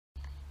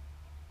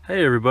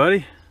Hey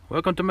everybody,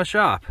 welcome to my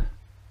shop.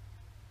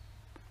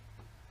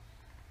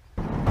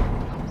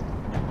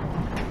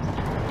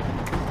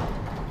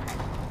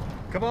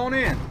 Come on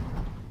in. Hey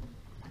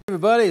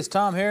everybody, it's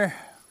Tom here.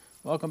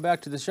 Welcome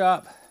back to the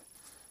shop.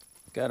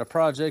 Got a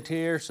project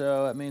here,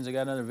 so that means I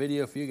got another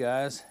video for you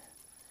guys.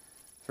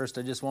 First,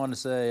 I just wanted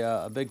to say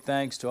a big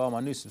thanks to all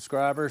my new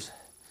subscribers.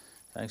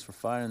 Thanks for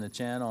finding the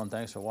channel and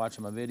thanks for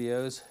watching my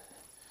videos.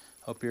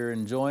 Hope you're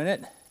enjoying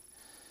it.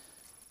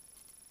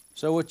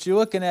 So what you're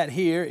looking at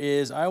here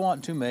is I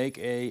want to make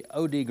a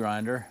OD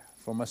grinder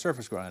for my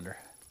surface grinder.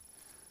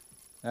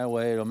 That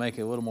way it'll make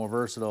it a little more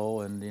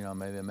versatile and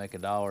maybe make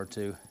 $1 or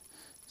 $2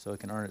 so it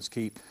can earn its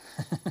keep.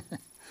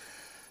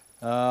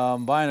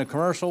 Buying a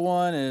commercial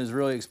one is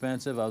really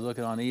expensive. I was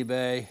looking on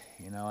eBay,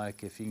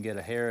 like if you can get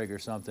a Herrig or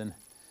something,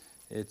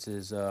 it's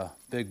as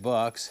big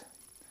bucks.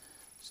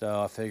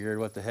 So I figured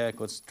what the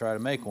heck, let's try to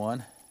make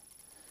one.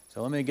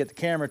 So let me get the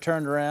camera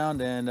turned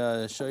around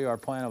and show you our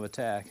plan of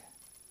attack.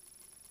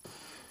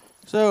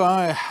 So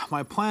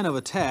my plan of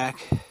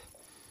attack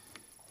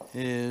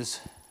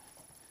is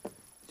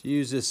to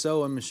use this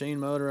sewing machine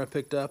motor I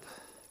picked up,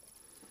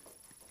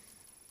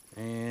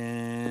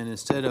 and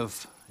instead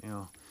of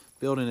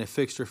building a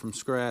fixture from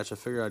scratch, I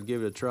figured I'd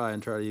give it a try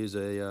and try to use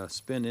a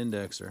spin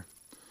indexer.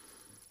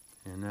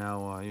 And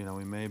now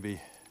we may be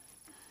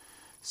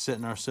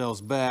setting ourselves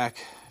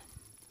back.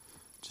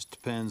 Just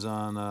depends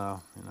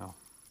on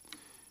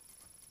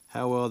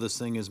how well this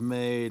thing is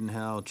made and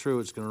how true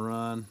it's going to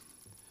run.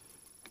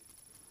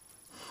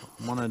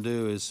 What I want to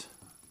do is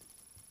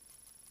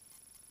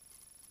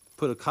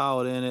put a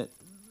collet in it,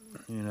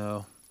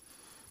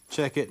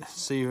 check it,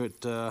 see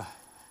if it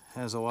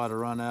has a lot of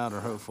run out, or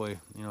hopefully,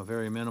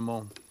 very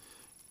minimal.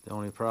 The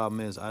only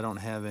problem is I don't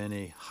have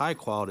any high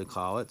quality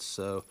collets,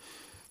 so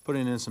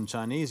putting in some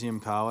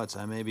Chinesium collets,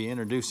 I may be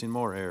introducing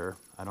more error.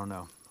 I don't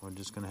know. We're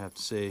just going to have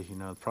to see.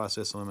 The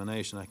process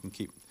elimination, I can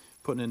keep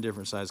putting in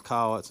different size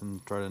collets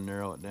and try to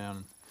narrow it down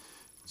and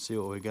see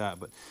what we got.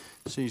 But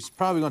she's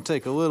probably going to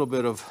take a little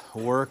bit of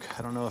work.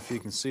 I don't know if you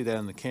can see that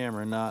in the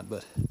camera or not,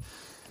 but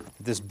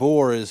this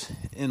bore is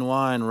in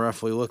line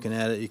roughly. Looking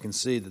at it, you can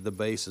see that the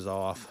base is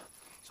off.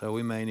 So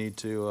we may need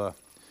to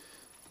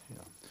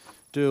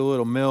do a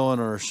little milling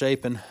or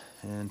shaping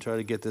and try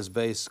to get this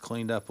base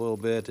cleaned up a little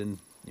bit and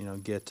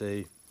get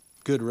a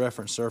good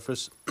reference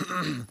surface.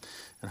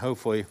 And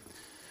hopefully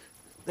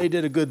they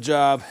did a good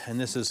job, and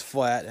this is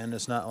flat and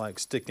it's not like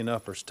sticking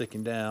up or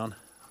sticking down.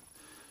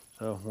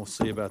 So we'll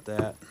see about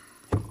that.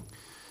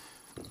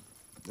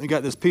 We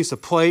got this piece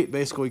of plate.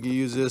 Basically, we can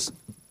use this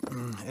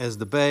as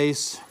the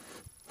base.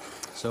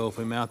 So if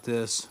we mount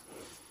this,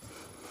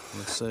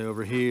 let's say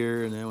over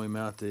here, and then we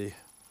mount the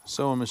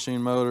sewing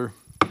machine motor,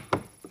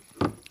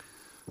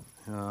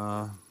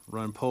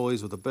 run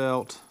pulleys with a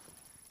belt.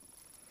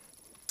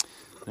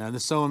 Now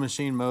this sewing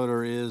machine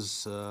motor is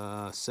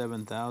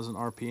 7,000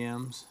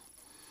 RPMs.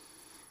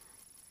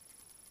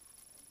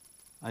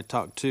 I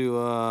talked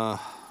to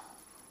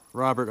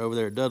Robert over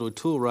there at Dudley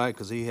Toolright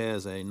because he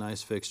has a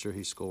nice fixture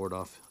he scored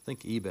off, I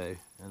think, eBay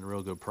at a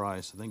real good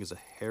price. I think it's a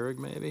Herrig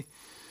maybe.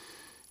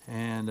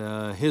 And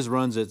his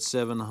runs at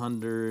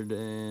 700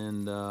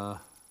 and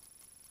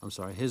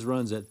his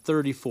runs at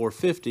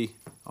 3450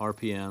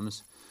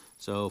 RPMs.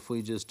 So if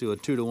we just do a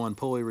 2-to-1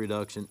 pulley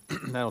reduction,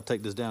 that'll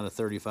take this down to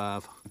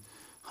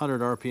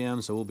 3500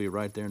 RPM. So we'll be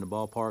right there in the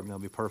ballpark. That'll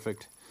be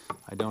perfect.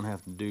 I don't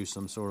have to do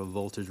some sort of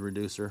voltage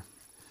reducer,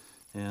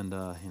 and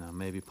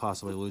maybe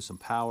possibly lose some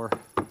power.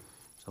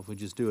 So if we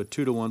just do a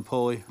 2-to-1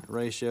 pulley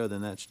ratio,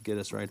 then that should get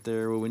us right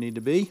there where we need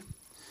to be.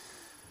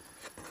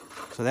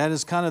 So that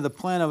is kind of the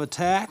plan of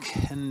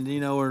attack, and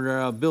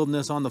we're building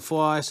this on the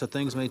fly, so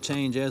things may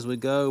change as we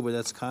go, but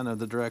that's kind of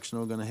the direction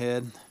we're going to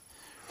head.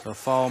 So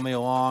follow me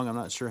along. I'm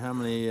not sure how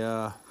many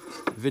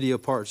video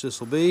parts this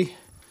will be,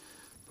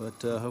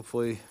 but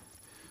hopefully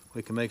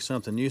we can make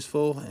something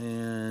useful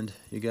and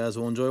you guys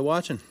will enjoy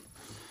watching.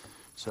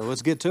 So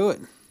let's get to it.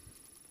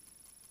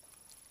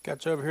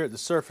 Got you over here at the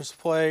surface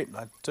plate.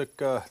 I took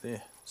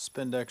the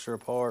spindexer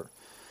apart,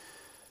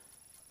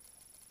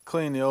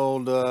 cleaned the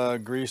old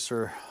grease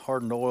or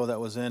hardened oil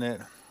that was in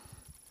it.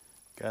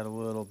 Got a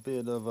little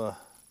bit of a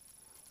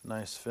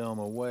nice film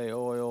of whey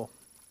oil.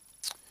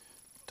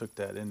 Took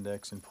that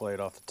indexing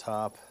plate off the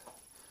top.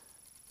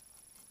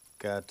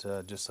 Got,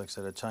 just like I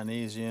said, a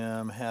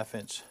Chinesium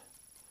 1/2-inch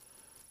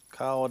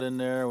collet in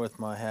there with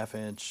my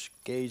 1/2-inch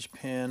gauge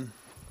pin.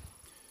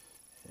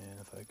 And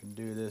if I can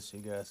do this,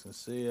 you guys can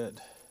see it.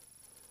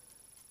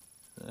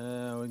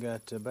 We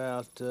got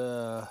about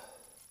a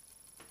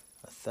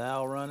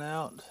thou run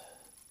out,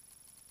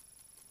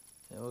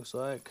 it looks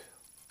like.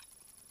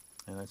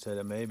 And I said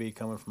it may be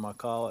coming from my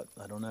collet,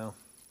 I don't know.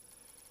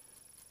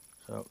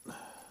 So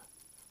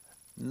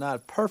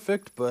not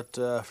perfect, but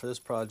for this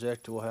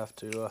project we'll have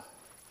to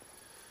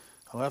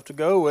I'll have to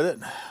go with it.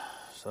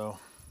 So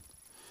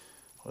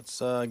let's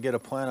get a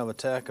plan of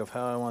attack of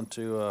how I want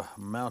to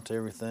mount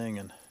everything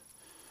and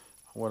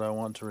what I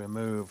want to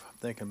remove. I'm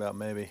thinking about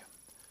maybe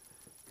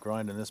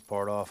grinding this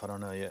part off, I don't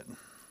know yet.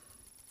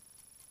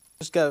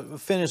 Just got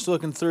finished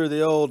looking through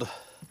the old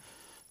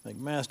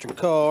McMaster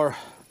car.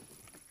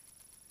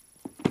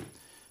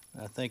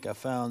 I think I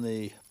found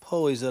the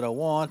pulleys that I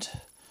want,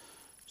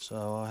 so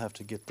I'll have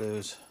to get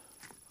those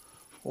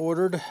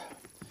ordered.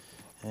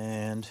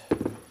 And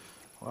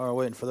while we're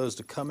waiting for those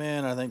to come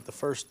in, I think the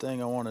first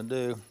thing I want to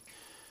do,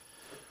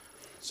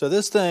 so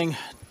this thing,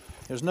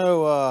 there's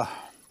no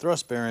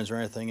thrust bearings or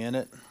anything in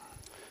it.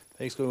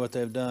 Basically what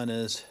they've done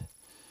is,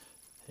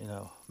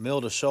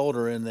 milled a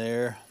shoulder in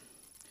there,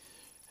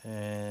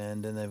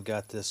 and then they've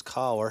got this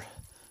collar,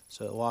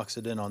 so it locks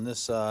it in on this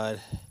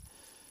side,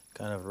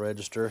 kind of a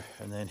register,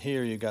 and then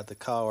here you got the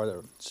collar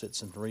that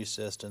sits and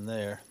recessed in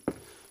there,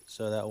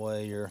 so that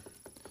way your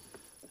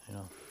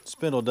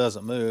spindle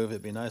doesn't move.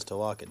 It'd be nice to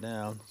lock it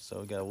down,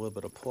 so we got a little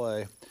bit of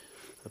play.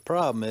 The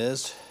problem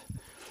is,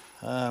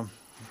 if I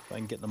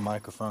can get the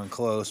microphone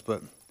close,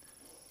 but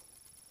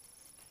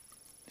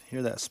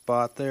hear that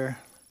spot there,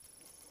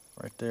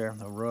 right there,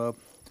 the rub.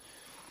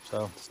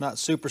 So it's not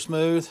super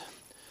smooth.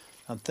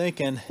 I'm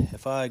thinking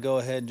if I go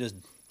ahead and just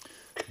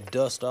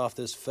dust off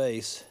this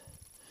face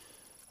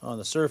on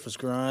the surface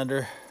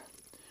grinder,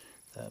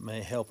 that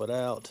may help it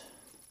out.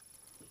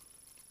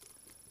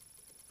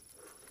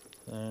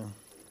 So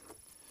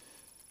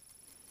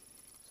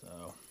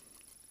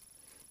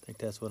I think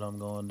that's what I'm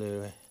going to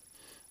do.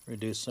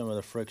 Reduce some of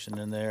the friction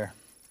in there.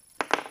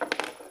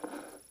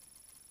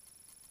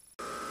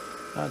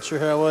 Not sure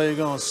how well you're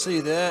going to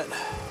see that.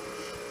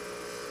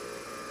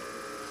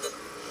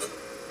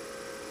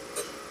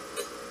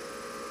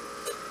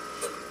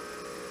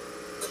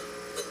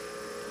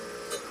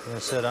 Like I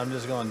said, I'm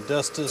just going to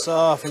dust this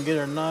off and get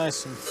her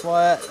nice and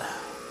flat.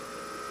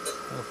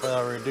 Hopefully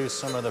I'll reduce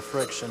some of the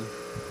friction.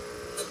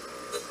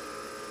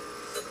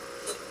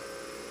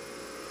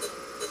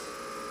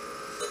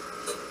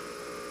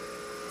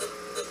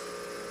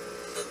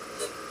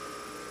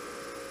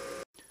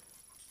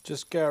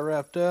 Just got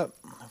wrapped up.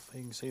 If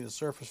you can see the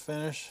surface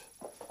finish,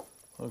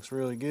 looks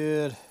really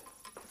good.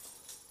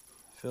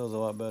 Feels a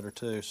lot better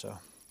too, so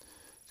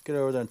let's get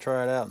over there and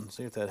try it out and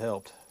see if that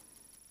helped.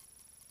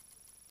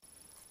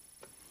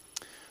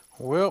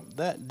 Well,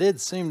 that did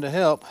seem to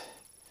help.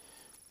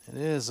 It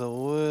is a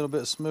little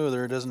bit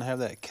smoother. It doesn't have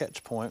that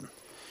catch point.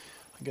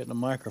 I'm getting the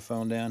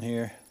microphone down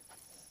here.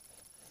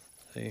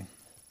 See,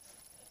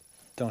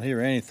 don't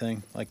hear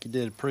anything like you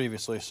did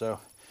previously,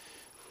 so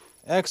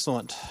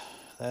excellent.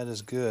 That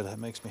is good. That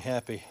makes me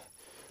happy.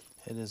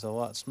 It is a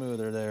lot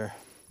smoother there.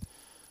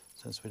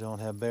 Since we don't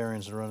have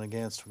bearings to run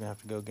against, we're going to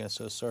have to go against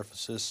those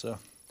surfaces. So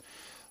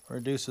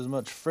reduce as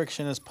much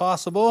friction as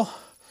possible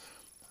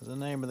is the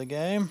name of the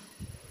game.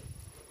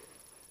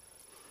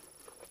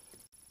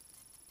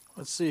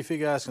 Let's see if you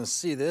guys can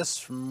see this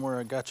from where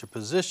I got you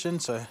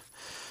positioned. So I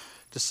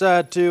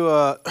decided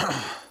to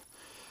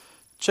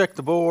check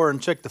the bore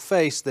and check the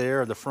face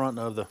there, the front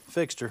of the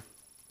fixture.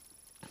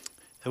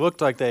 It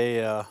looked like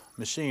they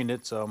machined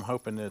it, so I'm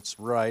hoping it's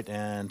right,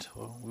 and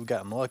well, we've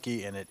gotten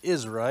lucky and it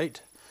is right.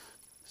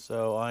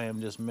 So I am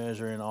just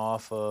measuring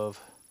off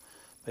of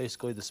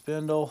basically the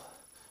spindle.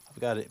 I've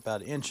got it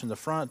about 1 inch in the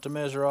front to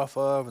measure off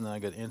of, and then I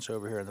got 1 inch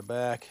over here in the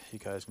back. You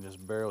guys can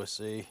just barely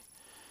see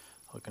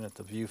looking at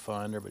the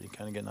viewfinder, but you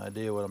kind of get an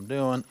idea what I'm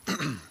doing.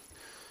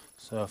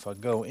 So if I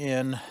go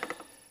in,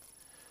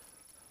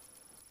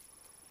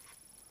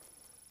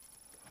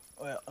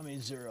 well, let me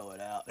zero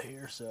it out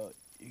here so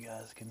you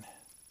guys can.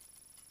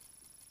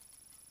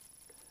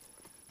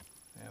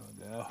 There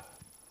we go.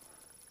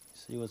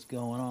 See what's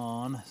going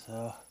on.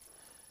 So,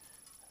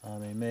 I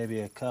mean, maybe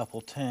a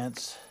couple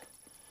tenths,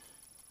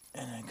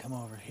 and then come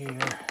over here.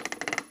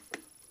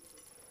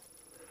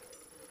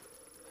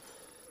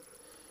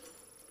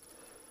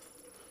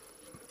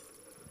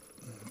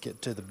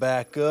 Get to the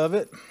back of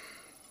it.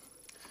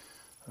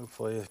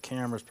 Hopefully the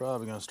camera's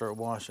probably going to start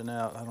washing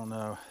out. I don't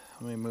know.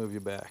 Let me move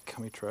you back.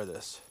 Let me try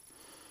this.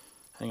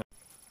 Hang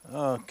on.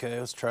 Okay,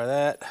 let's try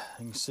that.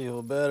 You can see a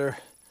little better.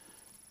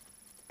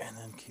 And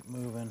then keep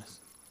moving.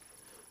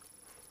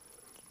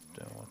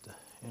 Don't want the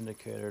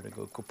indicator to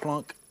go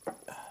kaplunk.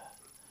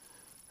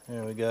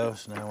 There we go.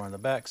 So now we're on the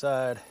back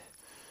side.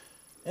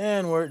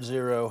 And we're at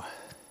 0.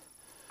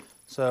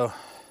 So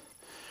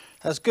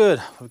that's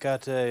good. We've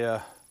got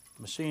a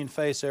machine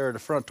face area at the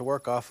front to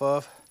work off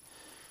of.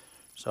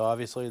 So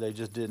obviously they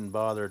just didn't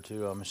bother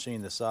to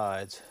machine the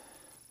sides.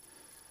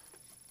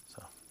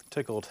 So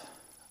tickled.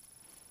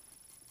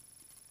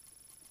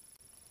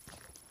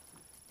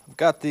 I've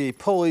got the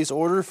pulleys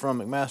ordered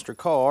from McMaster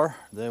Car.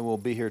 They will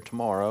be here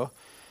tomorrow.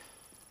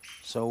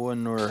 So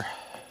when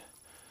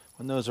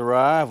those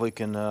arrive, we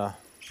can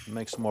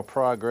make some more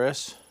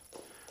progress.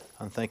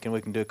 I'm thinking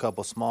we can do a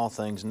couple small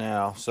things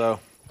now. So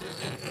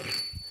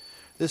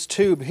this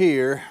tube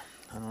here,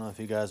 I don't know if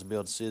you guys will be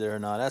able to see there or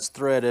not. That's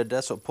threaded.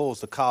 That's what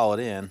pulls the collet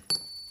in,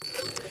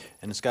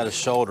 and it's got a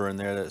shoulder in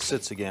there that it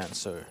sits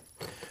against. So,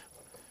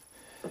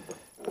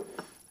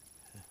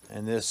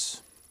 and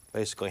this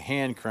basically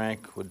hand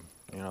crank would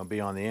be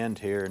on the end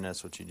here, and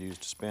that's what you'd use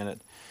to spin it.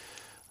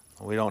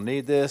 We don't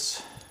need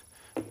this,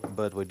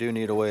 but we do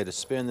need a way to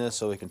spin this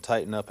so we can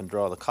tighten up and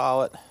draw the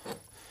collet.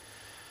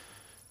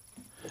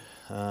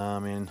 I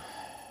mean,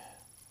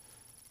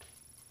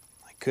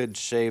 could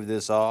shave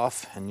this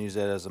off and use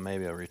that as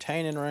maybe a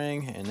retaining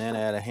ring and then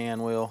add a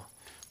hand wheel,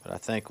 but I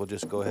think we'll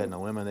just go ahead and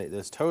eliminate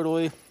this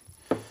totally.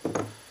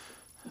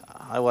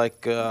 I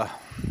like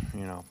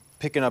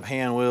picking up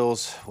hand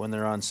wheels when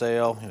they're on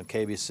sale.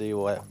 KBC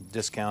will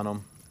discount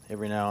them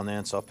every now and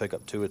then, so I'll pick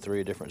up 2 or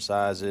 3 different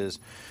sizes,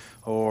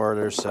 or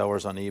there's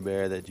sellers on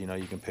eBay that you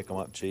can pick them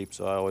up cheap,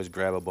 so I always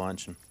grab a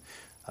bunch. And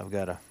I've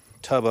got a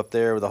tub up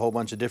there with a whole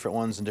bunch of different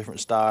ones and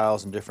different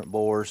styles and different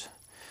bores,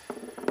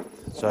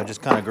 so I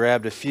just kind of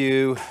grabbed a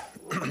few.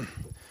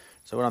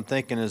 So what I'm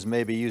thinking is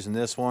maybe using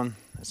this one.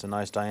 It's a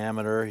nice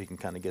diameter, you can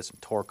kind of get some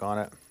torque on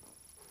it.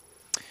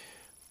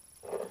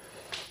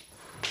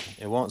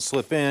 It won't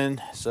slip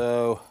in,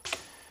 so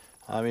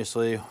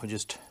obviously we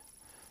just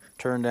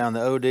turn down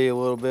the OD a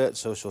little bit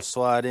so she'll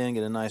slide in,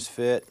 get a nice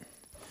fit.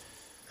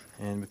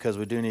 And because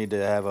we do need to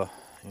have a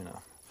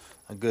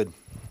good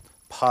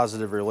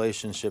positive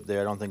relationship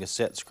there, I don't think a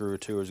set screw or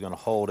two is going to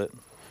hold it.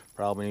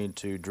 Probably need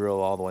to drill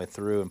all the way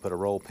through and put a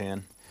roll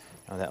pin.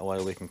 That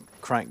way we can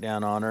crank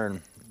down on her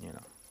and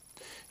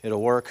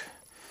it'll work.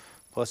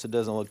 Plus it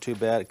doesn't look too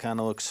bad. It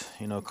kind of looks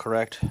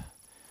correct.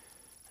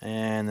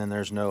 And then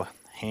there's no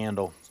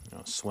handle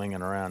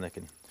swinging around that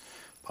can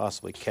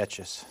possibly catch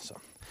us. So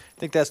I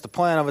think that's the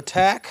plan of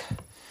attack.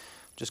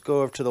 Just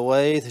go over to the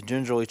lathe,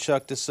 gingerly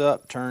chuck this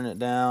up, turn it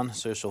down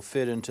so she'll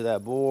fit into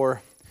that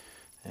bore.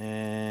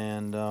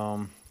 And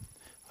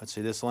let's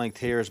see, this length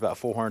here is about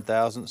 400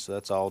 thousandths, so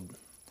that's all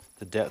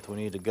the depth we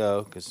need to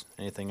go, because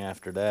anything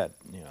after that,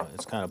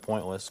 it's kind of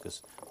pointless,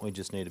 because we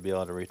just need to be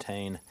able to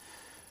retain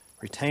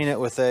it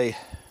with a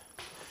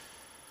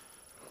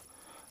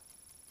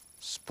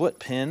split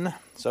pin.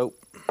 So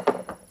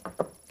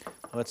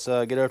let's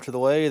get over to the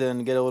lathe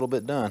and get a little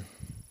bit done.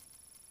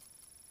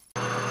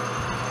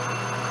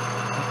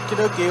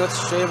 Okie dokie, let's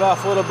shave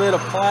off a little bit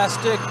of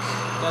plastic.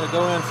 Got to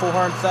go in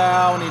 400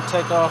 thou. We need to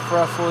take off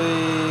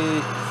roughly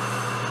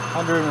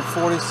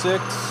 146,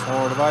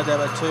 or divide that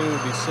by 2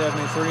 would be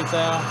 73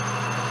 thou.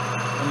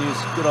 And use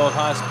good old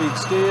high-speed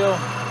steel.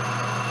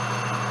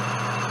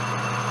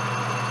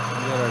 We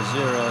got our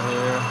 0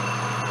 here.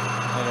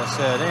 Like I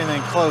said,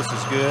 anything close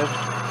is good.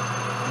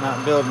 I'm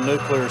not building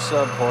nuclear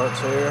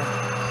subparts here.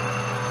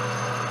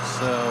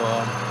 So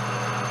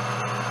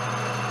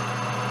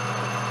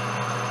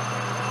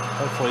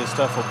hopefully this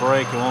stuff will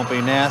break. It won't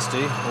be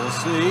nasty. We'll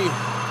see.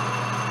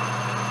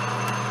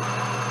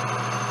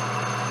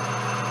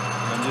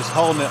 I'm just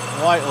holding it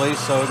lightly,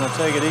 so we're going to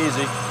take it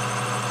easy.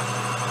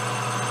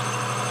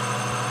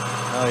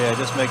 Oh yeah,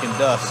 just making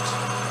dust.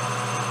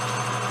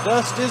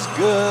 Dust is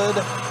good.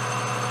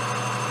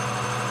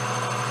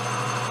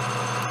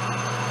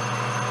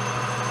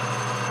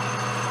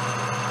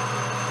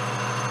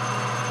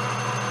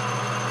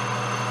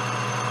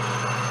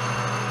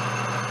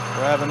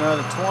 Grab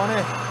another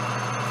 20.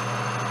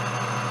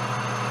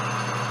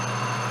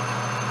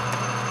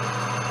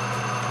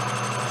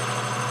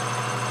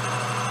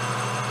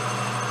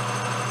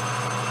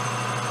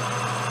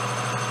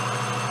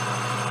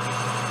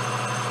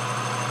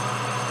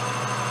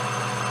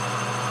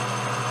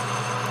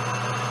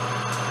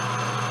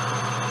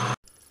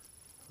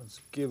 Let's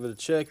give it a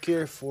check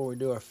here before we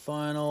do our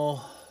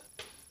final.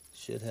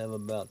 Should have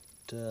about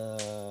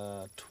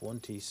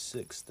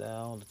 26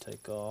 thou to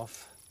take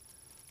off.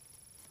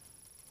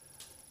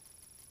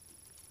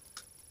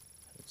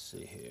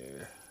 See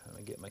here, let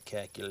me get my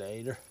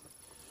calculator.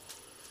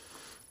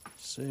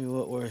 See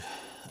what we're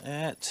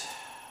at.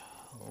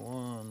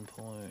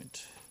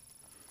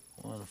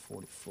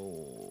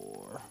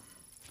 1.144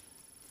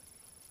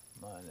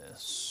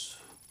 minus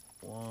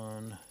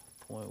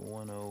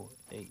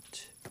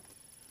 1.108.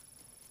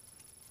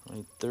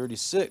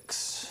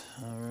 36.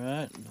 All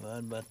right,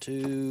 divide by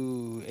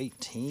 2,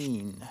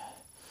 18.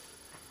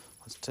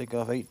 Let's take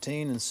off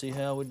 18 and see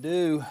how we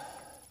do.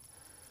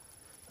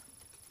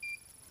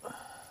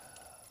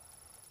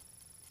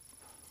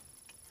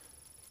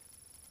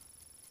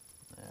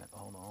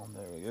 Hold on,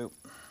 there we go.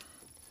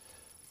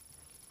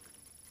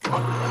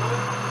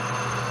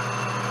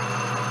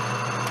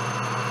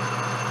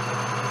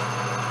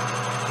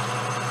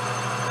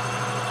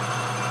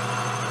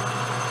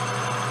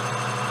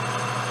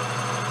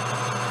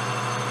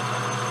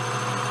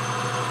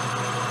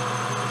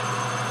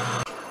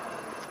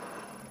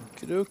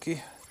 Okie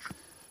dokie.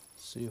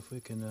 See if we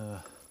can,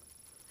 I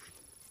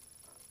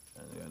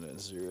got that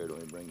 0,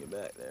 let me bring it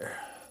back there.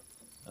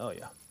 Oh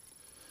yeah.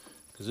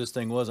 Because this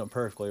thing wasn't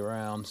perfectly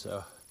round,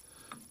 so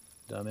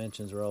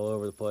dimensions are all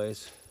over the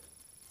place.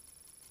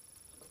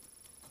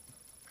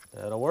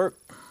 That'll work.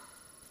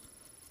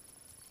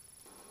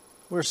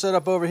 We're set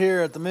up over here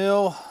at the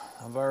mill.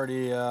 I've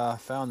already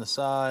found the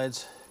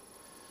sides,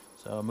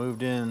 so I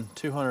moved in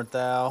 200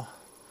 thou,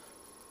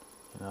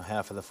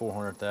 half of the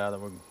 400 thou that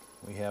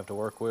we have to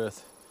work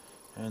with,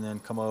 and then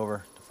come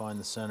over to find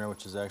the center,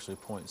 which is actually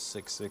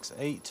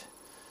 0.668.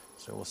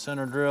 So we'll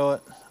center drill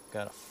it.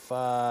 Got a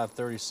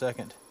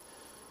 5/32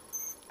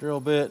 drill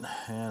bit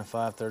and a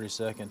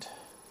 5/32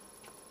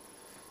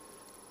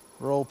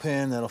 roll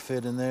pin that'll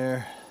fit in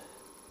there.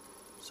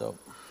 So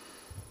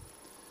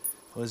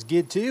let's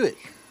get to it.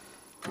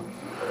 Just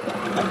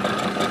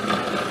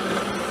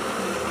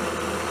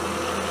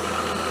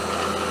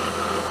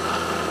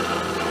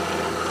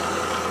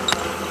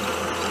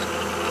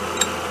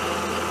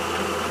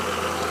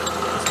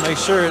make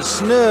sure it's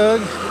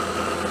snug.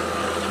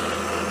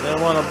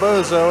 Don't want to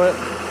bozo it.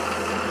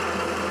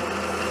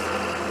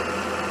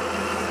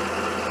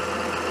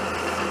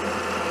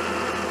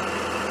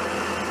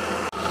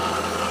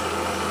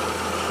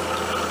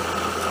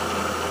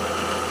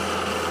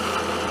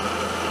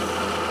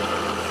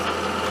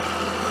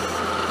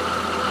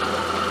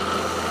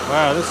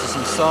 Wow, this is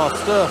some soft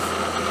stuff.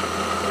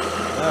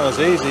 That was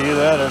easy to do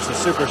that. It's a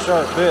super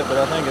sharp bit, but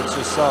I think it's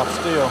just soft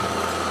steel.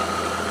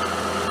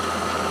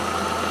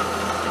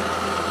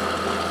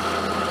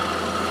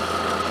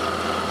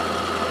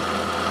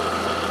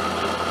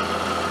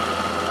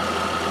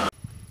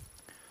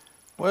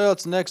 Well,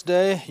 it's the next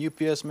day.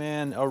 UPS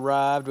man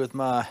arrived with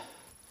my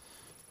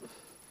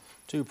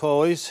 2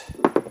 pulleys.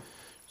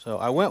 So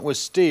I went with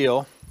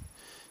steel,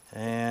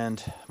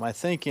 and my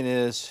thinking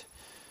is,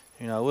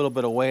 you know, a little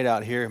bit of weight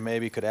out here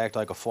maybe could act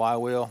like a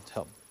flywheel to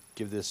help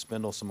give this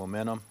spindle some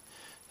momentum,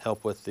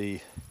 help with the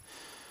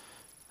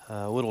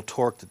little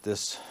torque that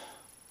this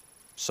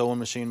sewing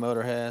machine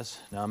motor has.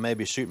 Now I may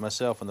be shooting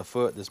myself in the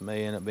foot. This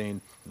may end up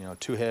being, you know,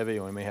 too heavy,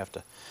 and we may have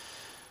to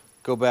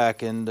go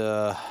back and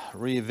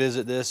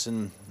revisit this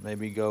and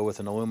maybe go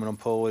with an aluminum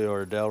pulley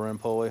or a Delrin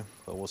pulley,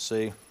 but we'll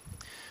see.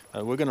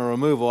 We're going to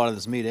remove a lot of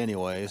this meat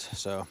anyways,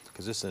 so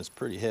because this is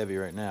pretty heavy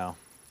right now.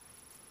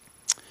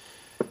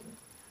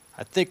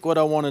 I think what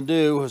I want to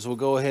do is we'll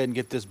go ahead and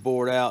get this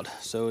bored out.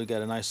 So we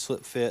got a nice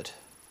slip fit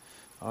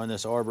on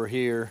this arbor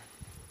here,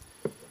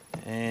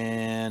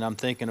 and I'm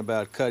thinking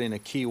about cutting a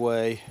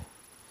keyway,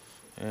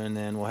 and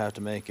then we'll have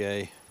to make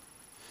a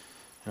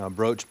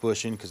broach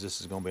bushing, because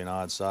this is going to be an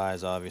odd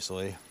size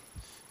obviously,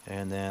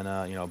 and then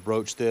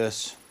broach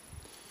this,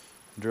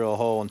 drill a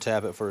hole and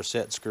tap it for a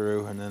set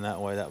screw, and then that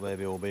way that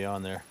baby will be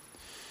on there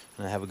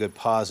and I have a good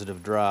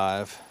positive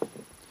drive.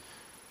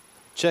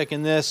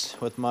 Checking this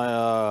with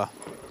my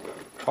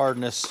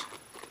hardness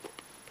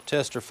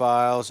tester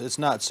files. It's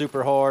not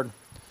super hard,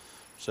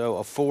 so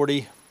a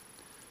 40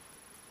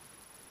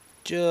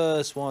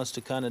 just wants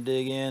to kind of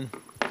dig in,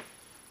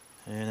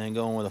 and then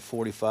going with a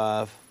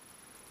 45.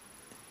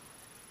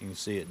 You can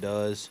see it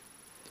does.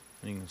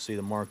 You can see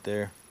the mark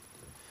there.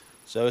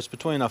 So it's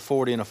between a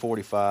 40 and a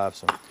 45.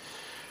 So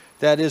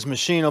that is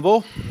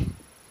machinable.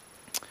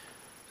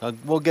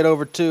 We'll get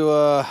over to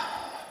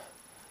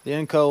the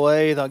Inco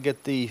lathe. I'll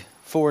get the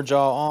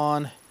 4-jaw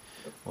on.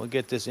 We'll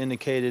get this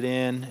indicated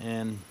in,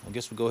 and I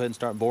guess we'll go ahead and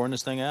start boring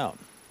this thing out.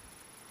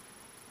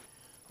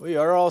 We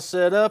are all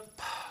set up.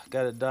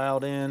 Got it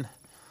dialed in.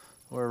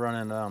 We're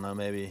running, I don't know,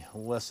 maybe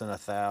less than a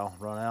thou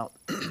run out.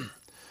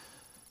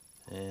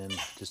 And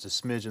just a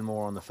smidgen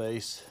more on the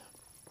face.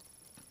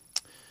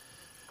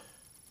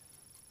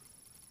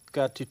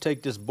 Got to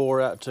take this bore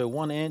out to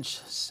 1 inch,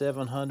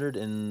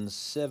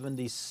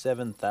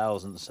 777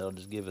 thousandths. That'll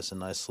just give us a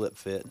nice slip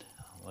fit,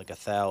 like a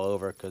thou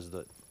over, because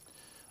the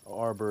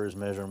arbor is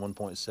measuring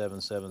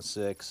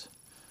 1.776,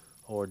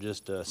 or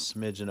just a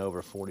smidgen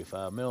over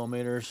 45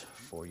 millimeters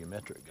for you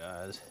metric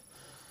guys.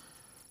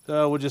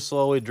 So we'll just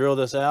slowly drill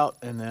this out,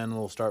 and then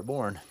we'll start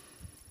boring.